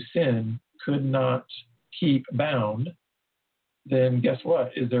and whose sin could not keep bound, then guess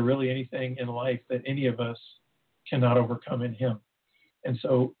what? Is there really anything in life that any of us cannot overcome in him? And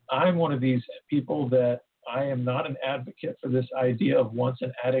so I'm one of these people that I am not an advocate for this idea of once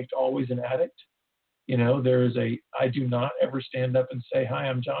an addict, always an addict. I do not ever stand up and say, hi,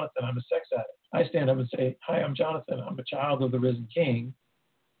 I'm Jonathan, I'm a sex addict. I stand up and say, hi, I'm Jonathan, I'm a child of the risen King,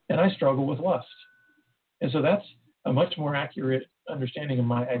 and I struggle with lust. And so that's a much more accurate understanding of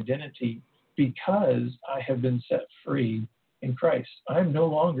my identity because I have been set free in Christ. I'm no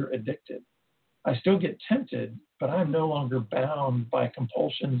longer addicted. I still get tempted, but I'm no longer bound by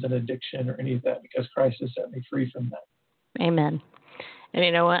compulsions and addiction or any of that because Christ has set me free from that. Amen. And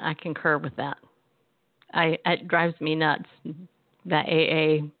you know what? I concur with that. It drives me nuts that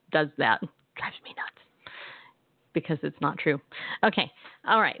AA does that. It drives me nuts because it's not true. Okay.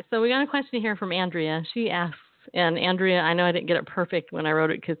 All right. So we got a question here from Andrea. She asks, and Andrea, I know I didn't get it perfect when I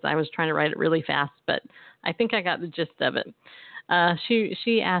wrote it because I was trying to write it really fast, but I think I got the gist of it.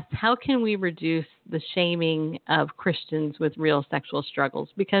 She asked, how can we reduce the shaming of Christians with real sexual struggles?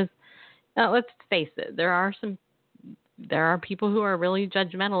 Because let's face it, there are people who are really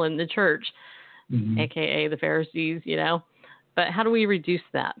judgmental in the church, aka the Pharisees, But how do we reduce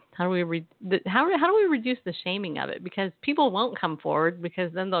that? How do we reduce the shaming of it? Because people won't come forward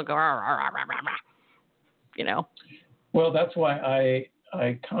because then they'll go, rah, rah, rah, rah, rah. Well, that's why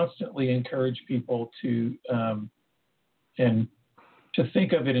I constantly encourage people to and to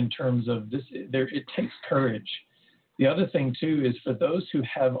think of it in terms of this. It takes courage. The other thing too is for those who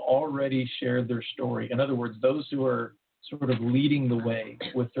have already shared their story. In other words, those who are sort of leading the way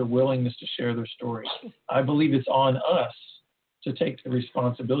with their willingness to share their story. I believe it's on us to take the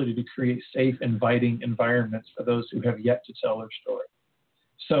responsibility to create safe, inviting environments for those who have yet to tell their story.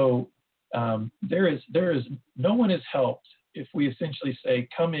 So there is no one is helped if we essentially say,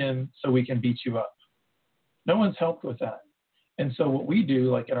 come in so we can beat you up. No one's helped with that. And so what we do,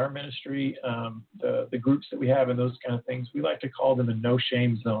 like in our ministry, the groups that we have and those kind of things, we like to call them a no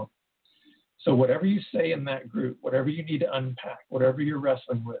shame zone. So whatever you say in that group, whatever you need to unpack, whatever you're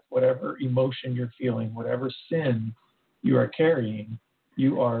wrestling with, whatever emotion you're feeling, whatever sin you are carrying,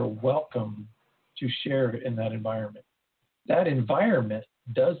 you are welcome to share it in that environment. That environment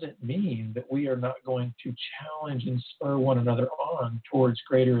doesn't mean that we are not going to challenge and spur one another on towards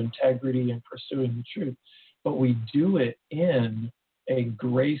greater integrity and pursuing the truth, but we do it in a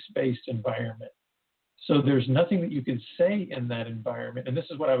grace-based environment. So there's nothing that you can say in that environment, and this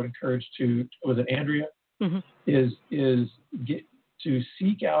is what I would encourage was it Andrea? Is get to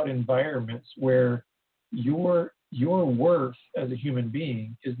seek out environments where your worth as a human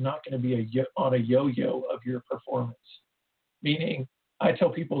being is not going to be on a yo-yo of your performance. Meaning, I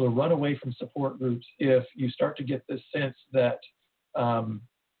tell people to run away from support groups if you start to get this sense that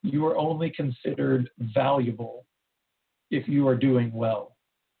you are only considered valuable if you are doing well,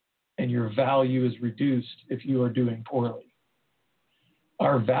 and your value is reduced if you are doing poorly.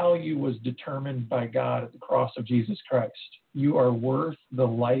 Our value was determined by God at the cross of Jesus Christ. You are worth the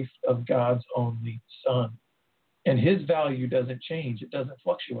life of God's only Son. And his value doesn't change. It doesn't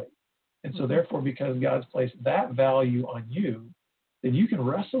fluctuate. And so therefore, because God's placed that value on you, then you can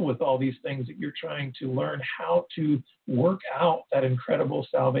wrestle with all these things that you're trying to learn how to work out that incredible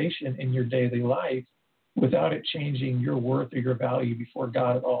salvation in your daily life without it changing your worth or your value before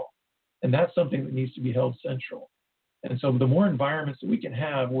God at all. And that's something that needs to be held central. And so the more environments that we can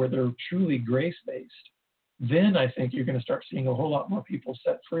have where they're truly grace-based, then I think you're going to start seeing a whole lot more people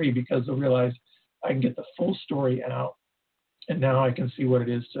set free because they'll realize I can get the full story out, and now I can see what it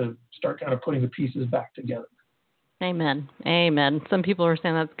is to start kind of putting the pieces back together. Amen. Amen. Some people are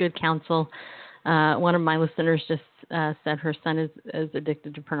saying that's good counsel. One of my listeners just said her son is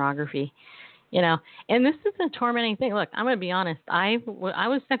addicted to pornography. And this is a tormenting thing. Look, I'm going to be honest. I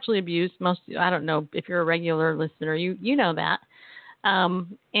was sexually abused. I don't know if you're a regular listener, you know that.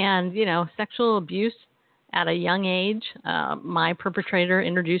 And sexual abuse at a young age. My perpetrator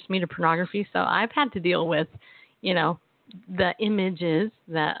introduced me to pornography, so I've had to deal with, the images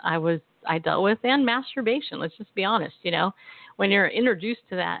that I dealt with, and masturbation. Let's just be honest. When you're introduced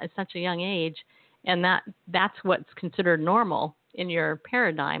to that at such a young age, and that's what's considered normal in your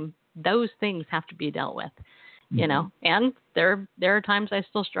paradigm, those things have to be dealt with, and there are times I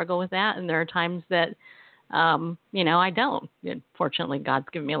still struggle with that. And there are times that, I don't. Fortunately, God's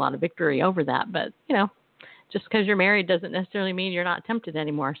given me a lot of victory over that. But, just because you're married doesn't necessarily mean you're not tempted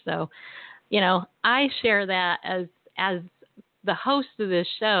anymore. So, I share that as the host of this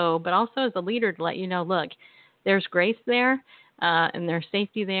show, but also as a leader to let you know, look, there's grace there, and there's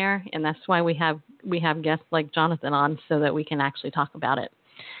safety there. And that's why we have guests like Jonathan on, so that we can actually talk about it.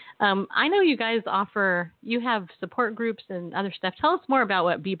 I know you guys you have support groups and other stuff. Tell us more about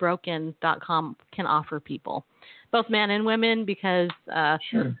what BeBroken.com can offer people, both men and women, because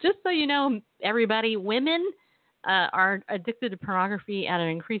Sure. Just so you know, everybody, women are addicted to pornography at an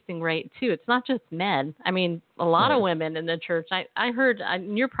increasing rate too. It's not just men. I mean, a lot of women in the church. I heard,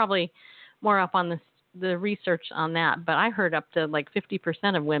 you're probably more up on the research on that, but I heard up to like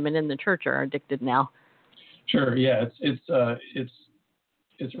 50% of women in the church are addicted now. Sure. Yeah.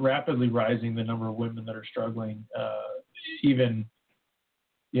 It's rapidly rising, the number of women that are struggling. Even,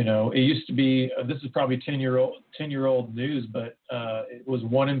 it used to be, this is probably 10-year-old news, but it was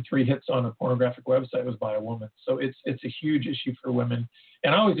 1 in 3 hits on a pornographic website was by a woman. So it's a huge issue for women.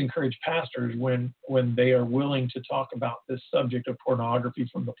 And I always encourage pastors when they are willing to talk about this subject of pornography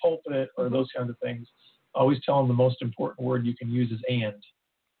from the pulpit or those kinds of things, I always tell them the most important word you can use is and.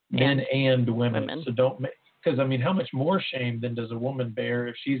 Men and women. So don't make, because, how much more shame then does a woman bear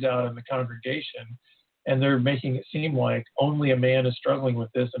if she's out in the congregation and they're making it seem like only a man is struggling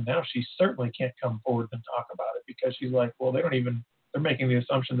with this, and now she certainly can't come forward and talk about it because she's like, well, they're making the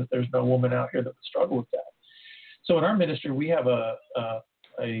assumption that there's no woman out here that would struggle with that. So in our ministry, we have a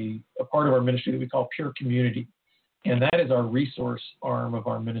part of our ministry that we call Pure Community, and that is our resource arm of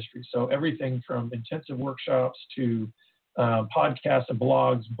our ministry. So everything from intensive workshops to podcasts and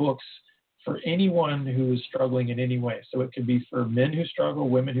blogs, books, for anyone who is struggling in any way. So it could be for men who struggle,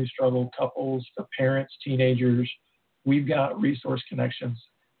 women who struggle, couples, for parents, teenagers. We've got resource connections.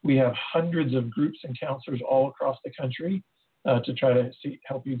 We have hundreds of groups and counselors all across the country to try to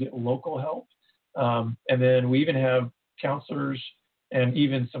help you get local help. And then we even have counselors and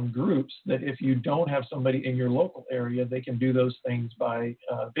even some groups that if you don't have somebody in your local area, they can do those things by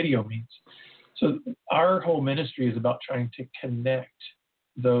video means. So our whole ministry is about trying to connect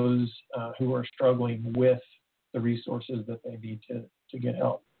those who are struggling with the resources that they need to get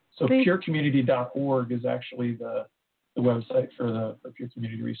help. So purecommunity.org is actually the website for Pure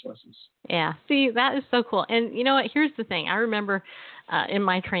Community Resources. Yeah, see, that is so cool. And you know what? Here's the thing. I remember in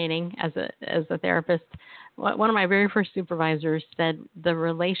my training as a therapist, one of my very first supervisors said the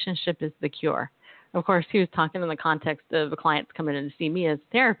relationship is the cure. Of course, he was talking in the context of the clients coming in to see me as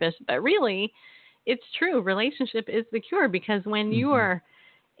a therapist, but really, it's true. Relationship is the cure, because when you are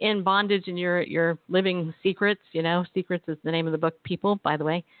in bondage and you're living secrets, secrets is the name of the book, people, by the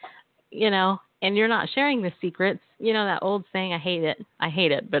way, and you're not sharing the secrets, that old saying, I hate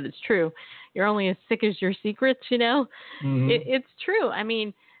it, but it's true. You're only as sick as your secrets, It's true. I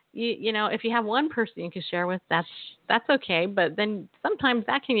mean, if you have one person you can share with, that's okay. But then sometimes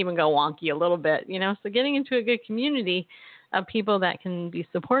that can even go wonky a little bit, so getting into a good community of people that can be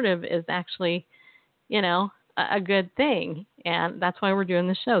supportive is actually, a good thing. And that's why we're doing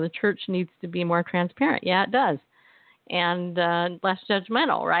the show. The church needs to be more transparent. Yeah, it does. And less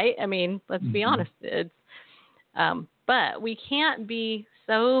judgmental, right? I mean, let's be honest. It's, but we can't be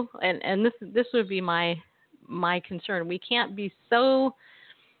so, and this would be my concern. We can't be so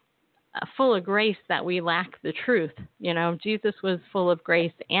full of grace that we lack the truth. Jesus was full of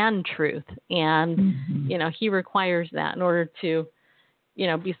grace and truth. And, he requires that in order to,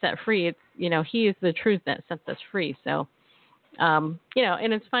 be set free. It's, he is the truth that sets us free. So, and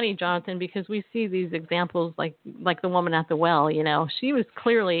it's funny, Jonathan, because we see these examples like the woman at the well, she was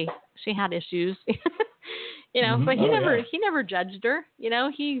clearly, she had issues, but he never judged her.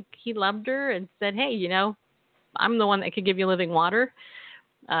 He loved her and said, hey, I'm the one that could give you living water,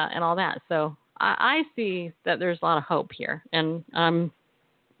 and all that. So I see that there's a lot of hope here, and I'm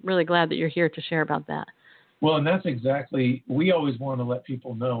really glad that you're here to share about that. Well, and that's exactly, we always want to let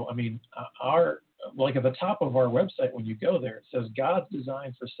people know. I mean, like at the top of our website, when you go there, it says God's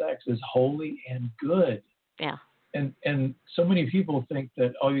design for sex is holy and good. Yeah. And so many people think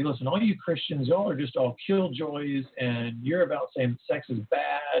that, oh, you listen, all you Christians, y'all are just all killjoys, and you're about saying sex is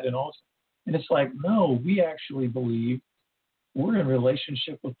bad and all. And it's like, no, we actually believe we're in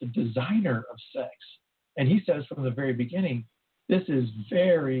relationship with the designer of sex. And he says from the very beginning, this is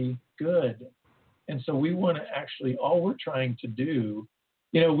very good. And so we want to actually, all we're trying to do,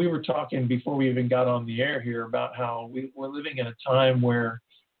 we were talking before we even got on the air here about how we're living in a time where,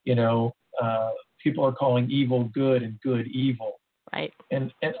 people are calling evil good and good evil. Right.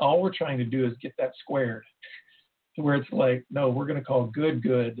 And all we're trying to do is get that squared to where it's like, no, we're going to call good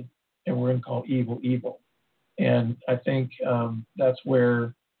good and we're going to call evil evil. And I think that's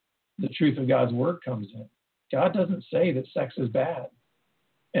where the truth of God's word comes in. God doesn't say that sex is bad.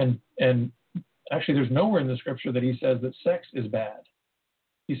 And actually, there's nowhere in the scripture that he says that sex is bad.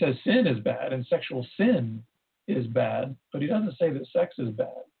 He says sin is bad and sexual sin is bad, but he doesn't say that sex is bad.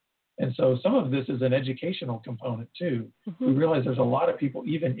 And so some of this is an educational component too. Mm-hmm. We realize there's a lot of people,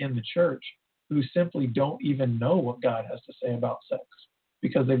 even in the church, who simply don't even know what God has to say about sex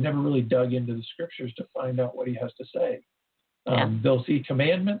because they've never really dug into the scriptures to find out what he has to say. They'll see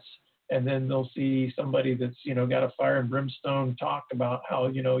commandments, and then they'll see somebody that's, got a fire and brimstone talk about how,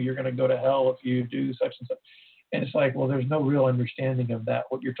 you're going to go to hell if you do such and such. And it's like, well, there's no real understanding of that,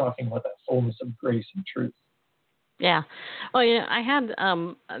 what you're talking about, that fullness of grace and truth. Yeah. Well, I had,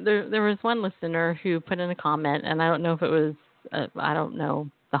 there was one listener who put in a comment, and I don't know if it was, I don't know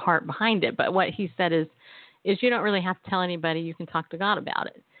the heart behind it, but what he said is you don't really have to tell anybody. You can talk to God about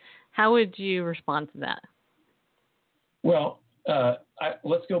it. How would you respond to that? Well,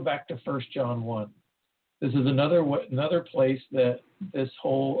 let's go back to 1 John 1. This is another place that this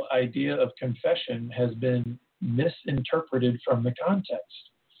whole idea of confession has been misinterpreted from the context.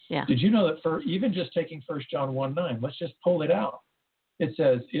 Yeah. Did you know that for even just taking 1 John 1:9, let's just pull it out. It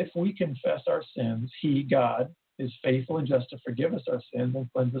says, if we confess our sins, he, God, is faithful and just to forgive us our sins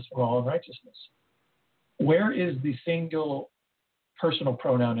and cleanse us from all unrighteousness. Where is the single personal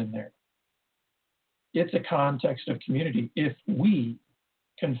pronoun in there? It's a context of community. If we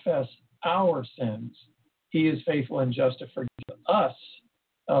confess our sins, he is faithful and just to forgive us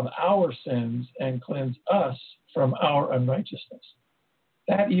of our sins and cleanse us from our unrighteousness.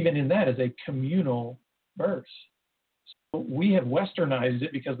 That, even in that, is a communal verse. So we have westernized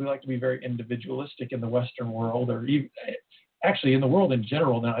it because we like to be very individualistic in the Western world, or even, actually in the world in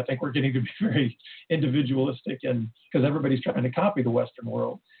general now. I think we're getting to be very individualistic, and because everybody's trying to copy the Western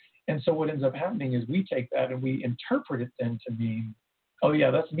world. And so what ends up happening is we take that and we interpret it then to mean, oh yeah,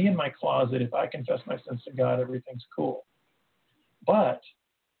 that's me in my closet. If I confess my sins to God, everything's cool. But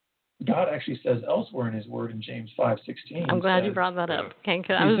God actually says elsewhere in his word in James 5:16. I'm glad you brought that up. Okay,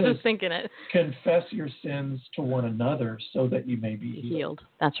 I was just thinking it. Confess your sins to one another so that you may be healed.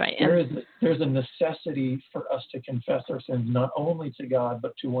 That's right. There's a necessity for us to confess our sins, not only to God,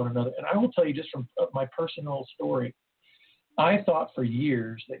 but to one another. And I will tell you just from my personal story, I thought for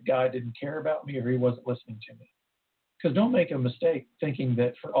years that God didn't care about me or he wasn't listening to me. Because don't make a mistake thinking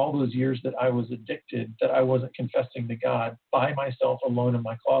that for all those years that I was addicted, that I wasn't confessing to God by myself alone in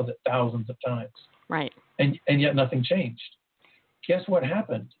my closet thousands of times. Right. And yet nothing changed. Guess what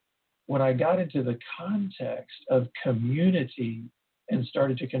happened? When I got into the context of community and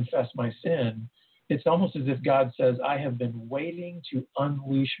started to confess my sin, it's almost as if God says, I have been waiting to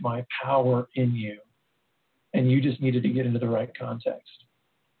unleash my power in you. And you just needed to get into the right context.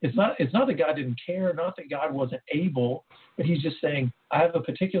 It's not that God didn't care, not that God wasn't able, but he's just saying, I have a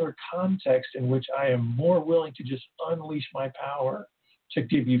particular context in which I am more willing to just unleash my power to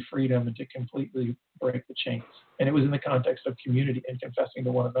give you freedom and to completely break the chains. And it was in the context of community and confessing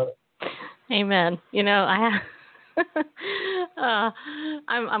to one another. Amen.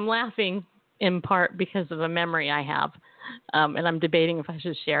 I'm laughing in part because of a memory I have. And I'm debating if I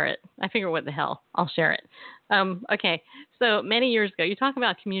should share it. I figure, what the hell? I'll share it. Okay. So many years ago, you talk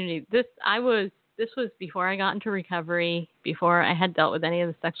about community. This was before I got into recovery, before I had dealt with any of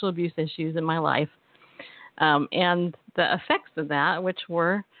the sexual abuse issues in my life. And the effects of that, which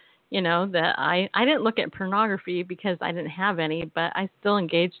were, that I didn't look at pornography because I didn't have any, but I still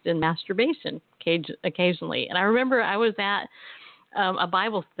engaged in masturbation occasionally. And I remember I was at a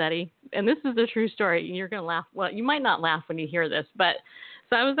Bible study, and this is a true story. You're going to laugh. Well, you might not laugh when you hear this, but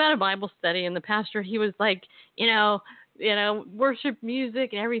so I was at a Bible study, and the pastor, he was like, worship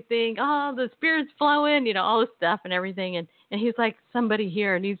music and everything. Oh, the Spirit's flowing, all this stuff and everything. And he's like, somebody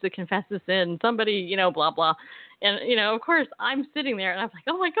here needs to confess this sin. Somebody, blah, blah. And, you know, of course, I'm sitting there, and I'm like,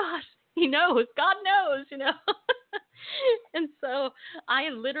 oh, my gosh, he knows. God knows, you know. And so I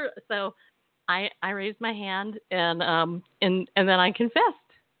raised my hand, and then I confessed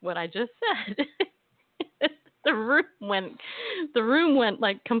what I just said. The room went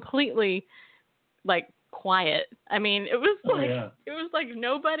like completely like quiet. I mean, it was like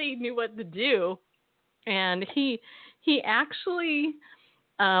nobody knew what to do. And he actually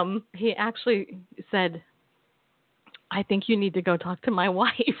said, I think you need to go talk to my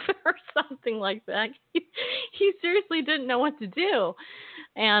wife or something like that. He seriously didn't know what to do.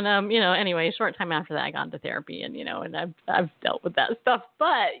 And, you know, anyway, a short time after that, I got into therapy, and, you know, and I've dealt with that stuff.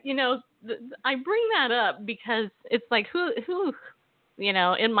 But, you know, I bring that up because it's like who, you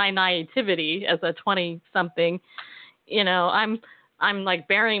know, in my naivety as a 20-something, you know, I'm like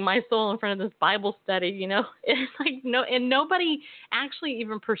burying my soul in front of this Bible study, you know. It's like and nobody actually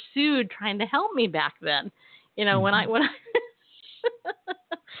even pursued trying to help me back then. You know, when I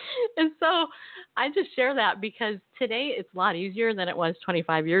and so I just share that because today it's a lot easier than it was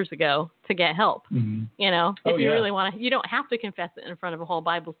 25 years ago to get help. Mm-hmm. You know, if you really want to, you don't have to confess it in front of a whole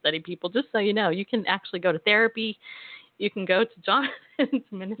Bible study, people, just so you know. You can actually go to therapy. You can go to Jonathan's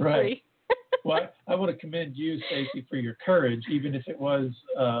ministry. Right. Well, I want to commend you, Stacey, for your courage, even if it was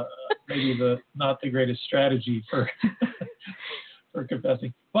maybe not the greatest strategy for for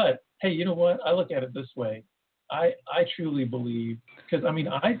confessing. But hey, you know what? I look at it this way. I truly believe, because I mean,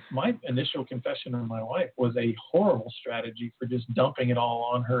 my initial confession of my wife was a horrible strategy for just dumping it all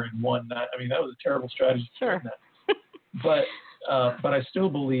on her in one night. I mean, that was a terrible strategy. Sure. But I still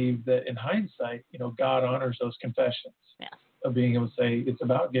believe that in hindsight, you know, God honors those confessions. Yeah. Of being able to say it's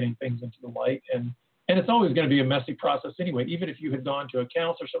about getting things into the light, and it's always going to be a messy process anyway. Even if you had gone to a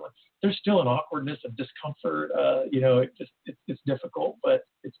counselor or someone, there's still an awkwardness and discomfort. You know, it's difficult, but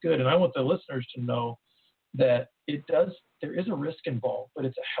it's good. And I want the listeners to know that there is a risk involved, but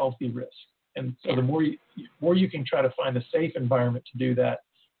it's a healthy risk. And so the more you can try to find a safe environment to do that,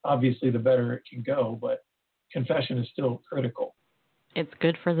 obviously the better it can go. But confession is still critical. It's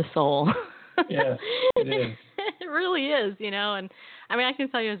good for the soul. Yes, it is. It really is, you know. And I mean, I can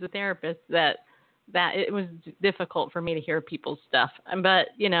tell you as a therapist that it was difficult for me to hear people's stuff. But,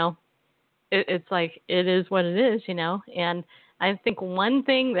 you know, it's like it is what it is, you know. And I think one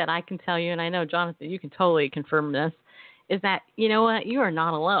thing that I can tell you, and I know, Jonathan, you can totally confirm this, is that, you know what, you are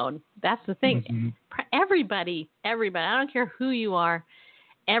not alone. That's the thing. Mm-hmm. Everybody, I don't care who you are,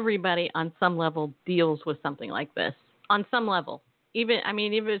 everybody on some level deals with something like this, on some level. Even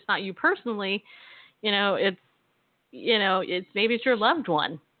if it's not you personally, you know, it's maybe it's your loved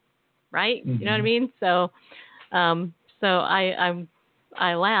one, right? Mm-hmm. You know what I mean? So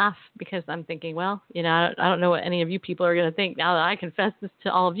I laugh because I'm thinking, well, you know, I don't know what any of you people are going to think now that I confess this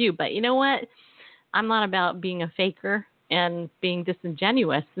to all of you. But you know what? I'm not about being a faker and being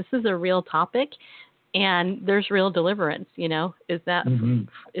disingenuous. This is a real topic, and there's real deliverance. You know, is that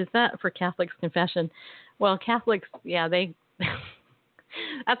for Catholics' confession? Well, Catholics, yeah, they.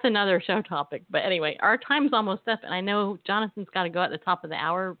 That's another show topic. But anyway, our time's almost up, and I know Jonathan's got to go at the top of the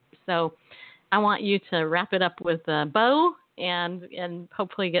hour. So I want you to wrap it up with a bow and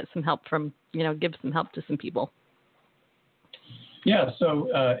hopefully get some help from, you know, give some help to some people. Yeah, so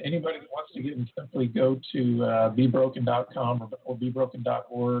anybody that wants to get in, simply go to BeBroken.com or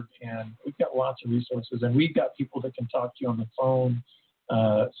BeBroken.org, and we've got lots of resources, and we've got people that can talk to you on the phone.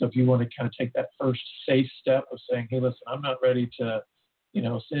 So if you want to kind of take that first safe step of saying, hey, listen, I'm not ready to, you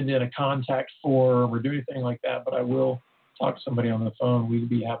know, send in a contact form or do anything like that, but I will talk to somebody on the phone, we'd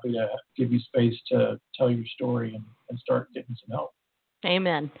be happy to give you space to tell your story and start getting some help.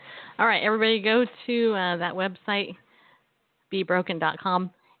 Amen. All right, everybody go to that website,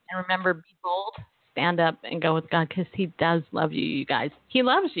 BeBroken.com, and remember, be bold, stand up, and go with God, because He does love you, you guys. He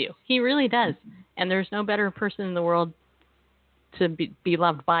loves you. He really does. And there's no better person in the world to be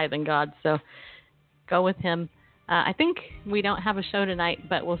loved by than God. So go with Him. I think we don't have a show tonight,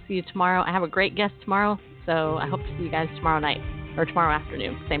 but we'll see you tomorrow. I have a great guest tomorrow, so I hope to see you guys tomorrow night or tomorrow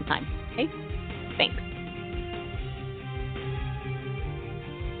afternoon, same time. Okay? Thanks.